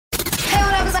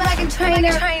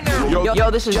Trainer. Yo,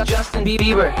 this is Justin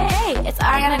Bieber. Hey, it's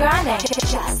Ariana Grande.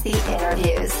 Just the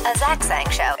Interviews, a Zach Sang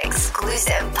Show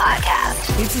exclusive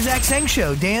podcast. It's the Zach Sang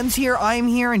Show. Dan's here, I'm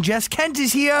here, and Jess Kent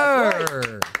is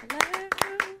here.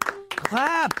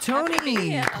 Clap,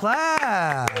 Tony.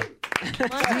 Clap.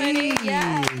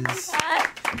 Please.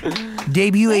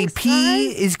 Debut EP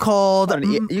is called...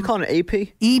 You call it an AP?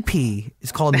 EP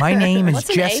is called My Name is What's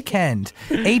an Jess AP? Kent.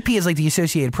 AP is like the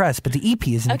Associated Press, but the EP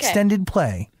is an extended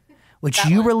play, which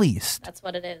you released, That's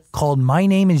what it is. called My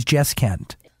Name is Jess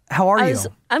Kent. How are you?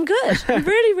 I'm good. I'm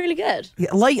really, really good. Yeah,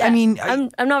 I mean,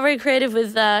 I'm not very creative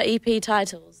with EP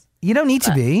titles. you don't need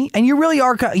to be, and you really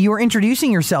are. You are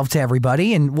introducing yourself to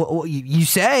everybody, and you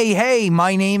say, "Hey,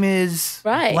 my name is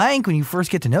Right. blank" when you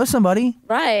first get to know somebody.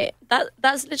 Right.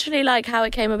 That's literally like how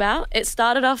it came about. It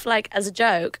started off like as a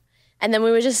joke, and then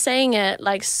we were just saying it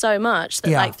like so much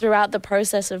that Yeah. like throughout the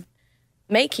process of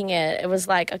making it, it was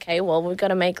like, okay, well, we've got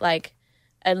to make like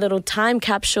a little time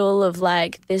capsule of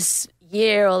like this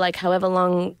year or like however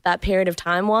long that period of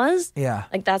time was. Yeah,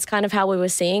 Like that's kind of how we were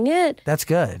seeing it. that's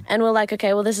good. And we're like,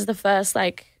 okay, well, this is the first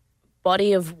like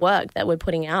body of work that we're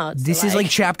putting out. So, This is like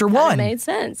chapter kinda one. made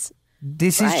sense.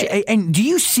 This Right. is, and do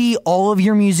you see all of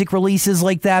your music releases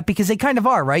like that? Because they kind of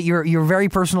are, right? You're a very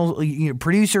personal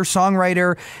producer,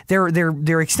 songwriter.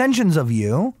 They're extensions of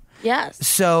you. Yes.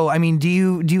 So, I mean, do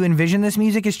you envision this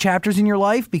music as chapters in your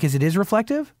life because it is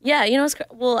reflective? Yeah, you know,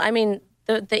 well, I mean,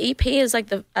 the EP is like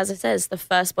as I said, it's the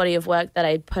first body of work that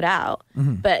I put out.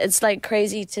 Mm-hmm. But it's like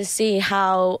crazy to see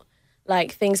how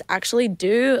like things actually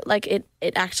do. Like it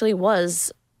actually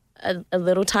was a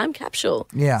little time capsule.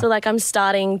 Yeah. So like I'm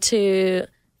starting to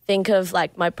think of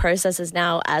like my processes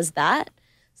now as that.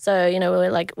 So you know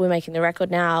we're making the record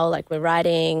now, like we're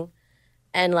writing,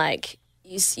 and like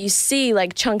you see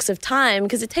like chunks of time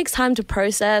because it takes time to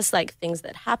process like things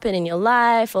that happen in your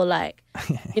life or like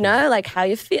you know like how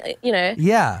you feel, you know.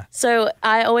 Yeah. So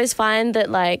I always find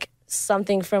that like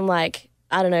something from like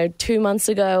I don't know 2 months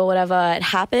ago or whatever it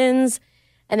happens,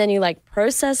 and then you like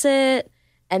process it.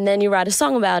 And then you write a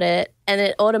song about it, and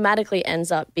it automatically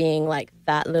ends up being like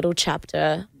that little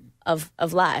chapter of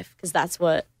life because that's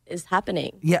what is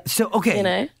happening. Yeah. So, okay. You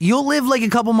know? You'll live like a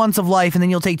couple months of life and then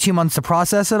you'll take 2 months to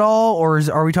process it all? Or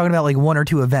are we talking about like one or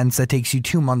two events that takes you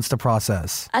 2 months to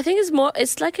process? I think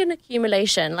it's like an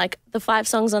accumulation. Like the 5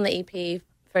 songs on the EP,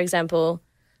 for example,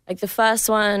 like the first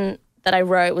one that I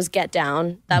wrote was Get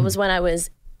Down. That was when I was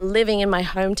living in my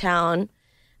hometown,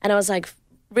 and I was like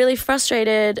really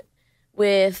frustrated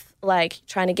with like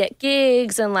trying to get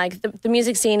gigs, and like the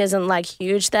music scene isn't like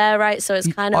huge there, right? So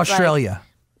it's kind of Australia.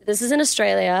 like, this is in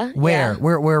Australia. Where? Yeah.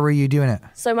 Where were you doing it?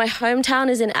 So my hometown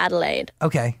is in Adelaide.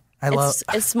 Okay.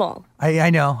 It's small.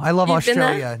 I know. I love You've been there?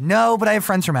 Australia. No, but I have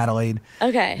friends from Adelaide.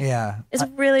 Okay. Yeah. It's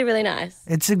really, really nice.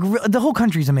 It's the whole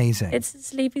country's amazing. It's a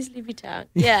sleepy town.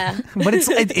 Yeah. but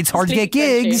it's hard to get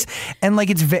Sleepy gigs, and like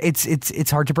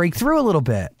it's hard to break through a little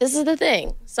bit. This is the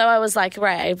thing. So I was like,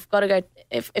 right, I've got to go.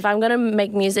 If I'm going to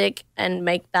make music and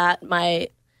make that my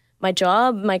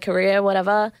job, my career,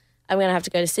 whatever, I'm going to have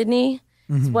to go to Sydney.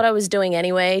 It's what I was doing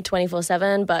anyway,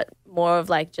 24/7, but more of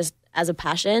like just as a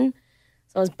passion.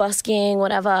 So I was busking,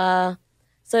 whatever.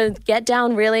 So Get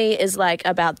Down really is like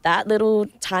about that little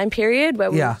time period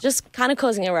where we Yeah. were just kind of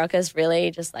causing a ruckus,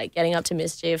 really, just like getting up to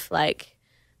mischief, like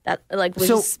that. Like we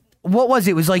So just what was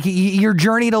it? It was like your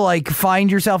journey to like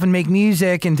find yourself and make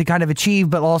music and to kind of achieve,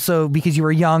 but also because you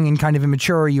were young and kind of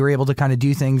immature, you were able to kind of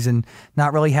do things and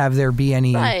not really have there be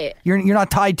any. Right. You're not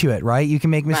tied to it, right? You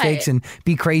can make mistakes Right. and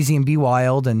be crazy and be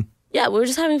wild and. yeah, we were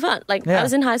just having fun. Like Yeah. I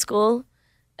was in high school.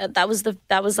 That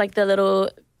was like the little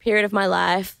period of my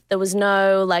life. There was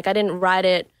no like I didn't write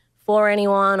it for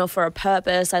anyone or for a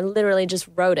purpose. I literally just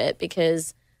wrote it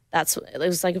because it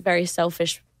was like a very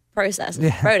selfish process.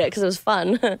 I wrote it because it was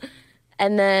fun.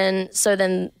 And then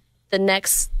the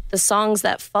songs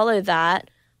that follow that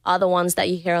are the ones that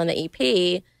you hear on the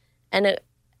EP. And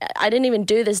I didn't even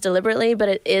do this deliberately, but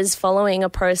it is following a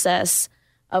process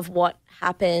of what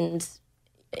happened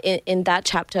in that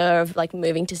chapter of like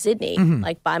moving to Sydney,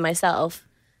 like by myself,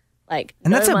 like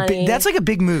And no that's money. that's like a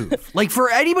big move. Like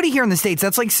for anybody here in the States,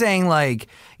 that's like saying like,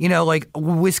 you know, like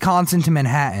Wisconsin to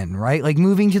Manhattan, right? Like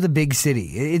moving to the big city.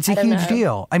 It's a huge know.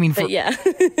 deal. I mean, But yeah,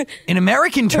 in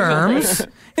American terms,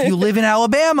 if you live in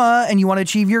Alabama and you want to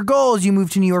achieve your goals, you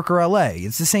move to New York or LA.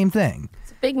 It's the same thing.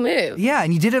 it's a big move. Yeah,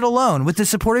 and you did it alone with the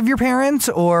support of your parents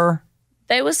or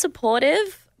They were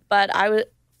supportive, but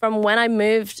from when I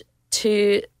moved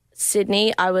to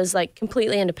Sydney, I was like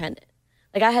completely independent.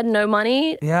 Like I had no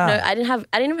money. Yeah. No, I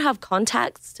didn't even have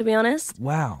contacts, to be honest.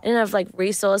 wow. I didn't have like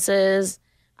resources.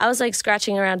 I was like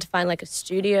scratching around to find like a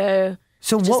studio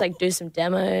So just what, like do some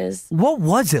demos. what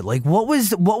was it? Like, what was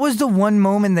the one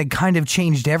moment that kind of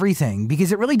changed everything?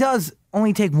 Because it really does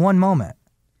only take one moment.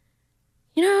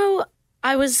 You know,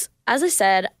 as I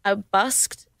said, I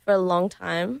busked for a long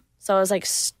time. So I was like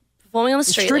performing on the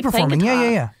street, like playing performing.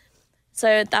 guitar. Yeah.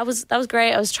 So that was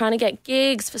great. I was trying to get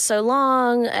gigs for so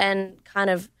long and kind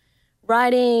of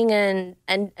writing and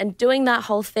doing that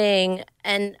whole thing.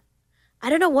 And I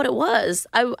don't know what it was.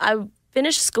 I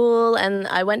finished school and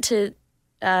I went to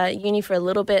uni for a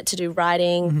little bit to do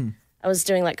writing. Mm-hmm. I was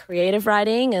doing like creative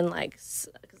writing and like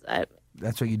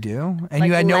That's what you do? And Like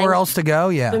you had nowhere else to go?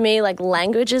 Yeah. for me, like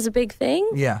language is a big thing.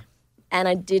 Yeah. And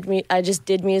I just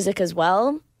did music as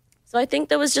well. So I think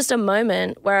there was just a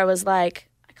moment where I was like,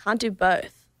 I can't do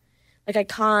both. Like I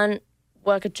can't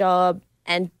work a job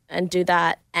and do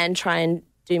that and try and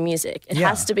do music. It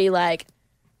has to be like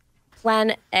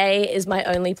plan A is my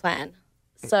only plan.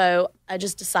 So I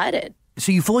just decided.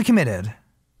 So you fully committed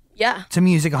Yeah. to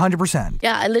music 100%.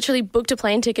 Yeah. I literally booked a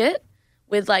plane ticket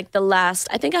with like I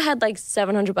think I had like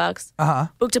 $700.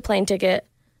 Booked a plane ticket.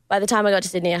 By the time I got to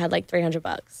Sydney, I had like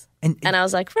 $300. And I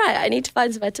was like, right, I need to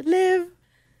find somewhere to live.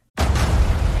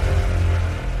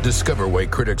 Discover why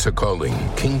critics are calling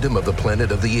Kingdom of the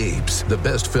Planet of the Apes the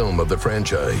best film of the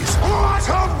franchise. What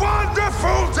a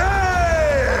wonderful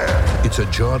day! It's a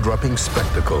jaw-dropping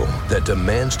spectacle that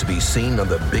demands to be seen on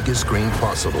the biggest screen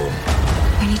possible.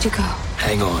 We need to go.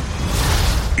 Hang on.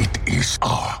 It is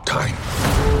our time.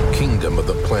 Kingdom of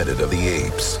the Planet of the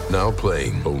Apes. Now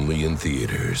playing only in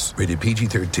theaters. Rated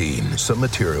PG-13. Some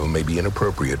material may be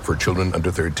inappropriate for children under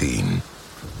 13.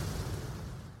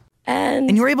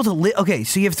 And you were able to live. Okay,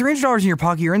 so you have $300 in your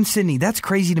pocket. You're in Sydney. That's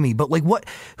crazy to me. But like,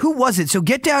 who was it? So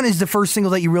Get Down is the first single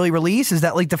that you really released. Is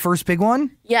that like the first big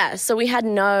one? Yeah. So we had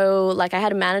I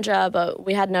had a manager, but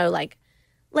we had no like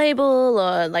label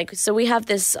or like, so we have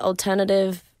this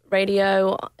alternative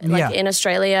radio like in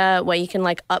Australia where you can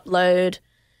like upload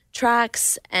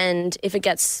tracks and if it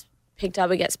gets picked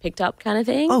up, it gets picked up kind of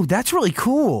thing. Oh, that's really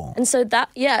cool. And so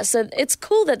so it's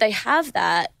cool that they have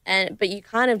that, but you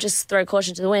kind of just throw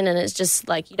caution to the wind and it's just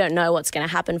like you don't know what's going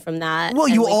to happen from that. Well,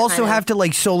 and you we also have to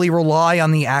like solely rely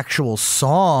on the actual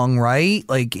song, right?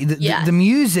 Like the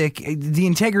music, the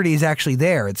integrity is actually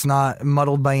there. It's not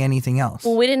muddled by anything else.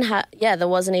 Well, we didn't have, there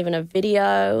wasn't even a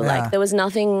video. Yeah. Like there was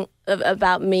nothing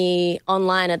about me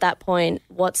online at that point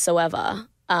whatsoever.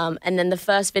 And then the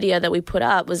first video that we put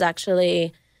up was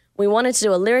actually, we wanted to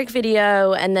do a lyric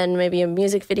video and then maybe a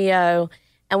music video.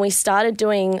 And we started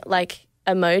doing like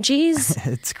emojis.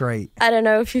 It's great. I don't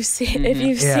know if you've seen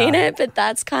it, but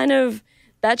that's kind of,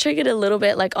 that triggered a little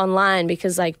bit like online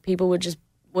because like people were just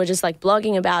like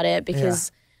blogging about it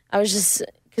because I was just,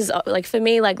 because like for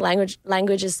me, like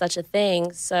language is such a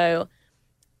thing. So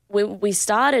we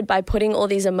started by putting all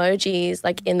these emojis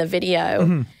like in the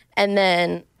video and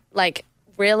then like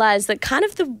realized that kind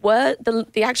of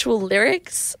the actual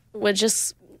lyrics were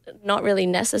just not really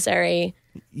necessary.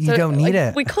 You don't need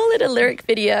it. We call it a lyric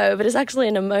video, but it's actually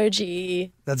an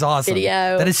emoji. That's awesome.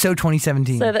 Video. That is so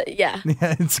 2017. So that, yeah,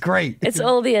 it's great. it's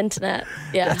all the internet.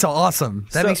 Yeah, That's awesome.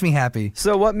 That makes me happy.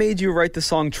 So what made you write the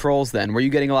song Trolls then? Were you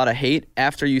getting a lot of hate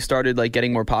after you started like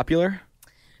getting more popular?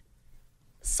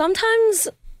 Sometimes.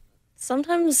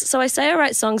 So I say I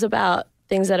write songs about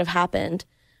things that have happened,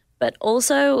 but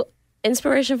also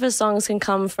inspiration for songs can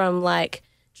come from like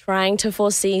trying to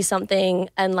foresee something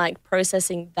and like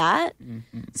processing that.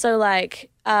 So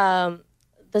like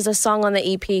there's a song on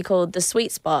the EP called The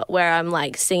Sweet Spot where I'm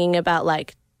like singing about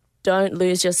like don't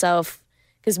lose yourself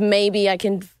because maybe I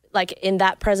can like in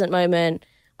that present moment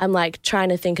I'm like trying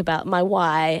to think about my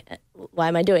why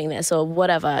am I doing this or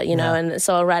whatever, you know, and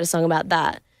so I'll write a song about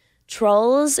that.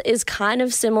 Trolls is kind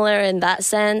of similar in that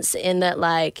sense in that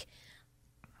like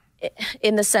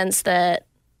in the sense that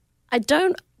I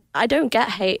don't get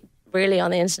hate really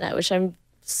on the internet, which I'm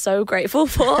so grateful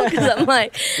for because I'm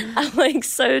like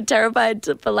so terrified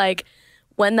for like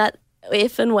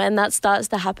if and when that starts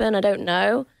to happen, I don't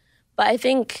know. But I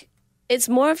think it's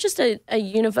more of just a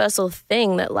universal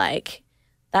thing that like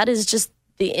that is just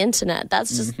the internet.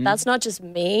 That's just that's not just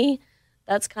me.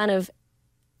 That's kind of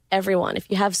everyone. If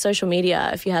you have social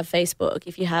media, if you have Facebook,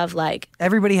 if you have like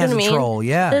everybody has a troll,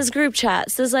 There's group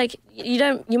chats. There's like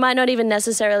you might not even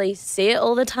necessarily see it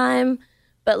all the time,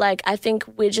 but like I think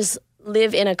we just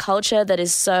live in a culture that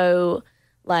is so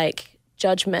like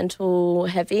judgmental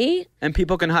heavy. And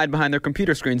people can hide behind their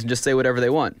computer screens and just say whatever they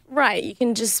want. Right. You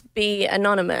can just be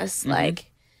anonymous.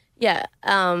 Like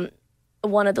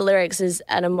one of the lyrics is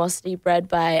animosity bred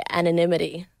by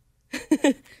anonymity.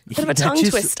 Bit of a tongue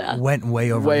just twister. Went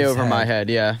way over Way his over head. my head,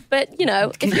 yeah. But, you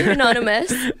know, if you're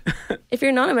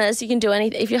anonymous, you can do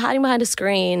anything. If you're hiding behind a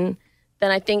screen,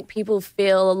 then I think people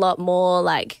feel a lot more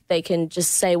like they can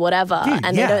just say whatever Dude,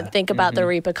 and yeah. they don't think about the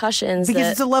repercussions. Because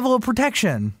that, it's a level of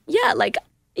protection.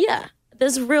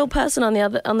 there's a real person on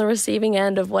the receiving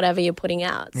end of whatever you're putting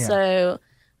out. Yeah. So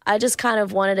I just kind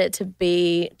of wanted it to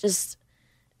be just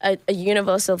a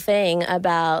universal thing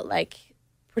about like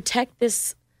protect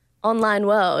this online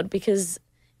world because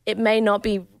it may not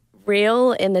be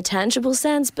real in the tangible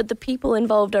sense, but the people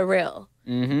involved are real.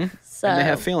 Mm-hmm. So And they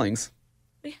have feelings.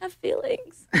 we have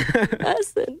feelings.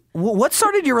 Person. What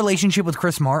started your relationship with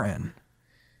Chris Martin?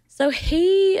 So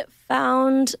he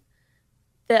found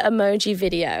the emoji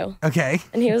video Okay,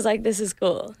 and he was like, "This is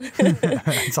cool."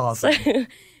 it's awesome.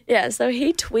 Yeah, so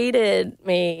he tweeted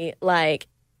me like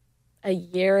a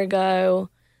year ago,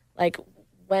 like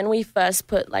when we first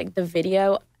put like the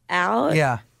video out.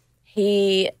 Yeah.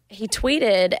 He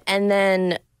tweeted, and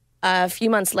then a few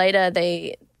months later,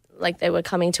 they were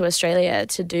coming to Australia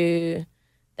to do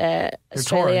their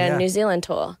Australia yeah. and New Zealand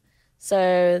tour.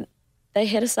 So they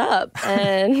hit us up,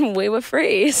 and we were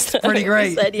free. So Pretty great.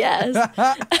 we said yes.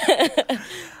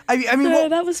 I mean, So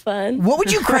that was fun. what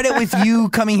would you credit with you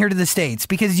coming here to the States?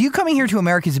 Because you coming here to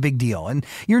America is a big deal. And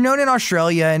you're known in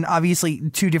Australia and obviously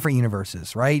two different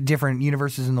universes, right? Different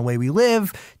universes in the way we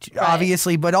live,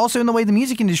 obviously, but also in the way the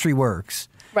music industry works.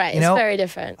 Right, You know, it's very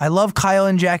different. I love Kyle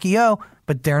and Jackie O,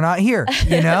 but they're not here,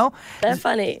 you know? They're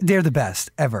funny. They're the best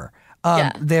ever.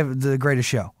 Yeah. They have the greatest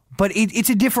show. But it's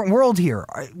a different world here.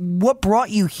 What brought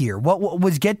you here? What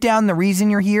was Get Down the reason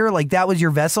you're here? Like that was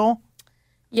your vessel?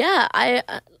 Yeah,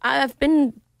 I've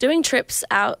been doing trips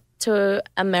out to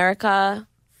America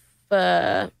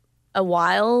for a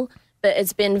while, but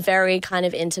it's been very kind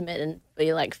of intermittent,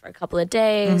 be like for a couple of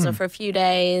days or for a few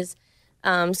days. So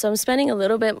I'm spending a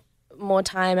little bit more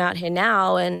time out here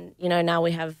now, and you know now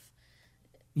we have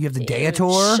You have the Day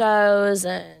tour? shows,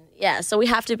 and yeah, so we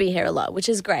have to be here a lot, which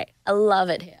is great. I love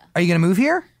it here. Are you going to move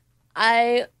here?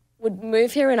 I would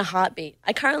move here in a heartbeat.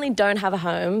 I currently don't have a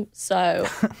home, so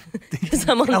because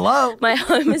I'm on Hello? my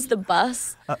home is the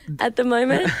bus at the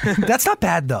moment. That's not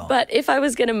bad though. But if I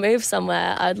was going to move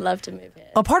somewhere, I'd love to move here.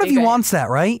 A part of Be you great. wants that,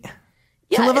 right?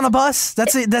 Yeah, To live on it's- a bus?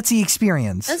 That's the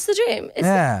experience. That's the dream.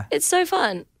 Yeah. It's so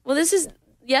fun. Well,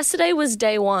 yesterday was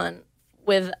day one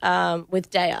with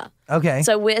Daya. Okay.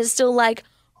 So we're still like,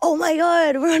 oh my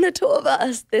God, we're on a tour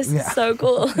bus. This Yeah. is so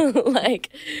cool. Like,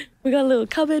 we got a little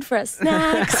cupboard for our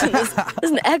snacks. And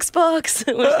there's an Xbox.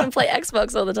 We're going to play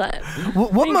Xbox all the time.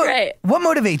 What great. what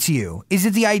motivates you? Is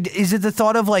it the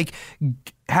thought of like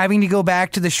having to go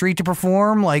back to the street to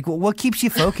perform? Like what keeps you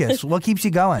focused? What keeps you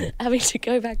going? Having to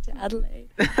go back to Adelaide.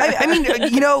 I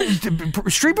mean, you know,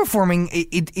 street performing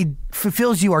it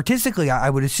fulfills you artistically, I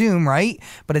would assume, right?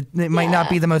 But it might not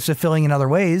be the most fulfilling in other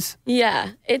ways.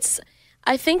 Yeah,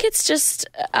 I think it's just,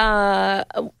 I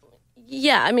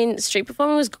mean, street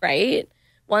performing was great.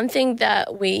 One thing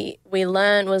that we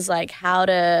learned was like how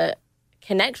to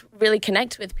really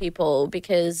connect with people,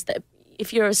 because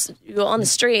if you're on the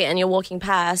street and you're walking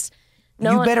past,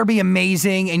 You better be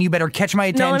amazing, and you better catch my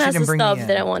attention no one has and to bring stop me if in.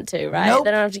 they don't want to, right? Nope.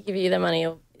 They don't have to give you the money.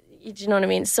 Do you know what I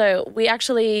mean? So we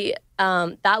actually,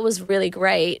 that was really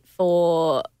great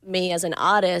for me as an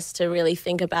artist to really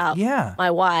think about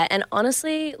my why. And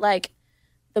honestly, like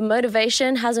the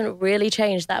motivation hasn't really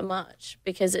changed that much,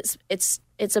 because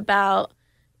it's about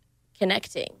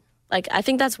connecting. Like I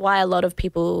think that's why a lot of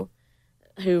people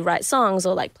who write songs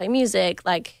or like play music,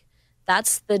 like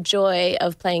that's the joy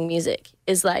of playing music,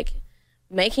 is like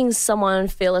making someone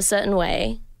feel a certain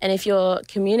way. And if you're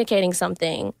communicating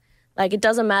something, like it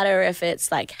doesn't matter if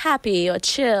it's like happy or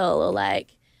chill or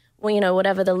like, well, you know,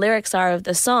 whatever the lyrics are of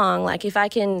the song, like if I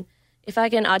can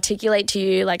articulate to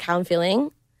you like how I'm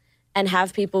feeling and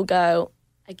have people go,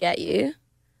 I get you,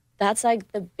 that's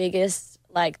like the biggest,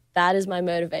 like that is my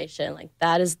motivation. Like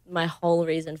that is my whole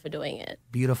reason for doing it.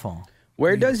 Beautiful.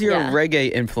 Where does your Yeah.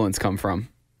 reggae influence come from?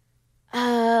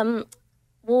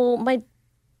 Well, my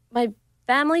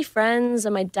family, friends,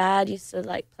 and my dad used to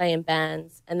like play in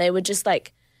bands, and they would just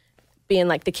like be in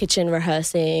like the kitchen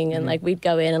rehearsing, and like we'd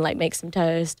go in and like make some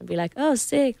toast and be like, oh,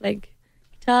 sick, like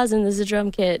guitars, and there's a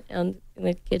drum kit in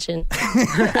the kitchen.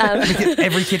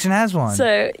 Every kitchen has one.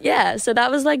 So yeah, so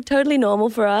that was like totally normal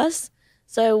for us.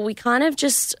 So we kind of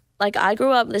just like, I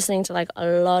grew up listening to like a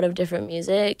lot of different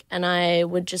music, and I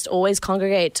would just always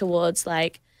congregate towards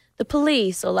like the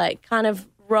Police or like kind of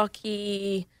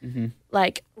rocky,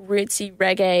 like rootsy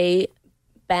reggae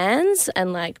bands,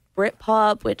 and like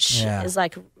Britpop, which is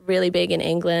like really big in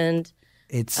England.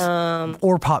 It's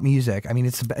or pop music. I mean,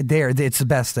 it's there. It's the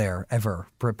best there ever.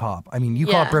 Britpop. I mean, you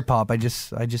call it Britpop. I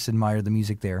just admire the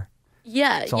music there.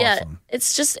 Yeah, It's awesome.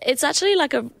 It's actually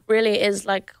like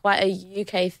quite a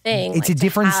UK thing. It's like, a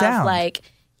different to have, sound. like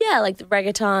the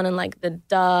reggaeton and like the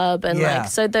dub and Yeah. like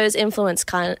so those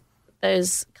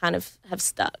kind of have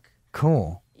stuck.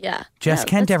 Cool. Yeah. Jess Yeah,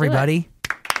 Kent, let's do it. everybody.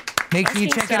 Make sure you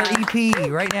Asking check out her Sarah.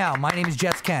 EP right now. My name is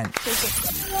Jess Kent.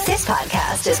 This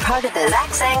podcast is part of the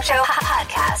Zach Sang Show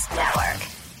Podcast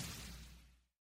Network.